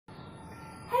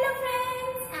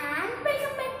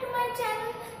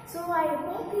I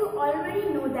hope you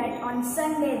already know that on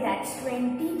Sunday, that's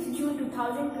 20th June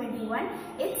 2021,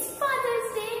 it's Father's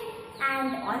Day.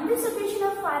 And on this occasion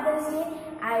of Father's Day,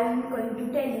 I am going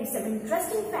to tell you some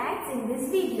interesting facts in this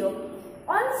video.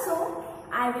 Also,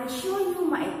 I will show you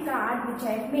my card which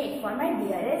I have made for my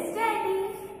dearest daddy.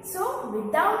 So,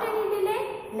 without any delay,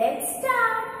 let's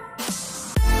start.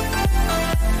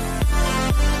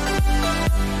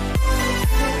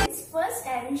 First,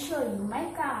 I will show you my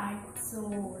card.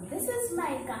 So, this is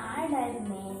my card. I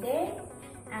made it,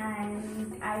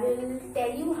 and I will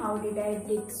tell you how did I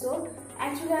did so.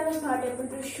 Actually, I was not able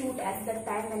to shoot at the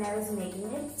time when I was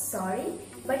making it. Sorry,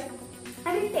 but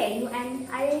I will tell you, and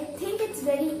I think it's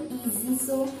very easy,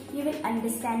 so you will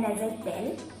understand as I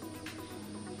tell.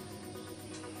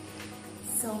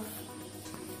 So,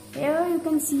 here you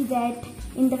can see that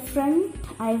in the front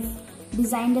I've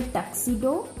designed a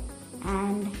tuxedo,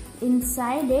 and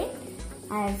inside it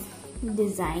I've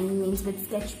designed means with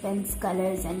sketch pens,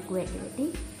 colors and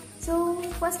creativity. So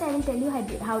first I will tell you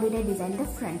how did I design the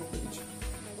front page.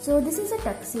 So this is a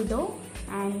tuxedo,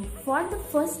 and for the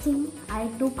first thing I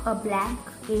took a black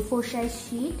A4 size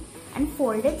sheet and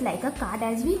fold it like a card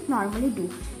as we normally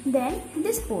do. Then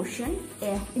this portion,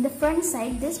 in the front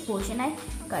side, this portion I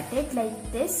cut it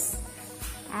like this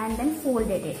and then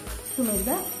folded it to make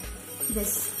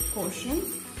this portion,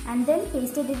 and then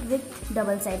pasted it with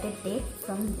double-sided tape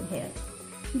from here.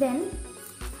 Then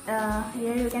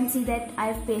here you can see that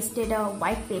I've pasted a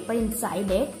white paper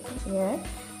inside it here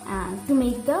to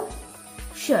make the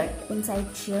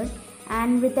inside shirt,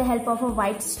 and with the help of a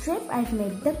white strip I've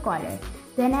made the collar.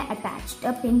 Then I attached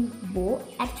a pink bow.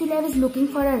 Actually I was looking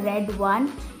for a red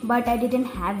one, but I didn't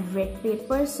have red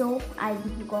paper, so I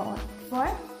got for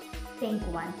pink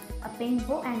one, a pink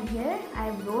bow, and here I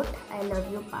wrote I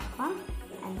love you Papa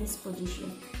at this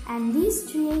position. And these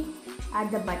three are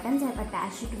the buttons. I've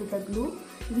attached it with a glue.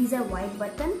 These are white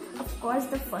button. Of course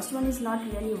the first one is not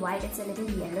really white, it's a little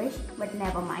yellowish, but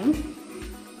never mind.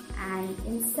 And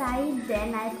inside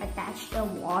then I've attached a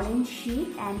orange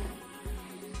sheet and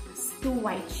two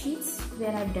white sheets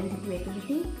where I've done the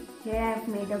creativity. Here I've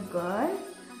made a girl,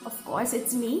 of course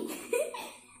it's me.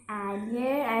 And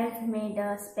here I've made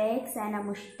a specs and a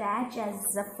mustache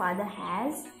as the father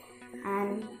has.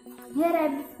 And here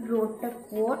I wrote a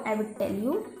quote. I would tell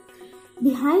you,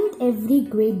 behind every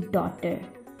great daughter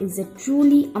is a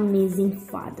truly amazing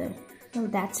father. So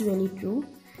that's really true.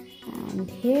 And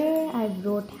here I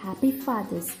wrote Happy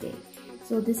Father's Day.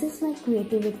 So this is my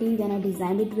creativity. Then I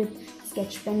designed it with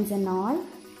sketch pens and all.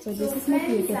 So this is my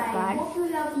creative card. I hope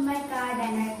you loved my card,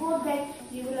 and I hope that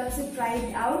you will also try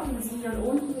it out using your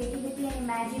own creativity and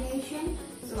imagination.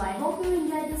 So I hope you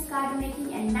enjoyed this card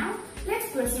making, and now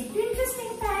let's proceed to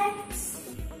interesting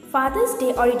facts. Father's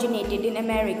Day originated in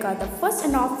America. The first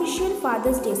unofficial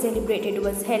Father's Day celebrated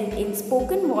was held in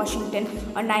Spokane, Washington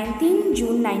on 19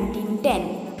 June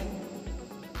 1910.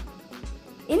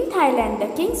 In Thailand,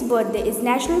 the king's birthday is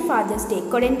National Father's Day.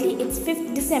 Currently, it's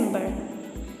 5th December.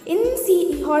 In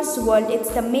seahorse world, it's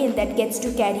the male that gets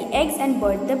to carry eggs and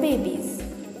birth the babies.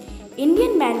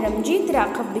 Indian man Ramjit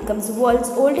Rakhav becomes world's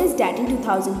oldest dad in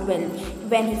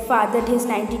 2012 when he fathered his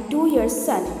 92-year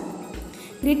son.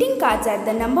 Greeting cards are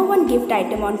the #1 gift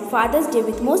item on Father's Day,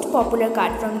 with most popular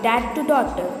card from dad to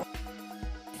daughter.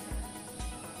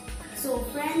 So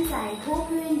friends, I hope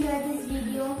you enjoyed this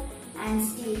video. And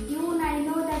stay tuned. I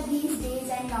know that these days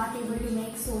I'm not able to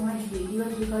make so much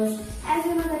videos because as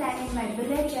you know that I'm in my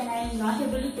village and I'm not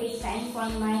able to take time for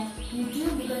my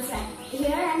YouTube because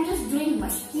here I'm just doing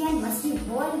musty and musty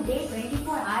whole day,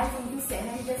 24 hours into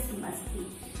 7 just musty.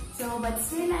 So but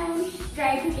still I will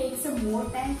try to take some more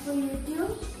time for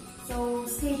YouTube. So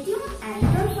stay tuned and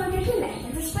don't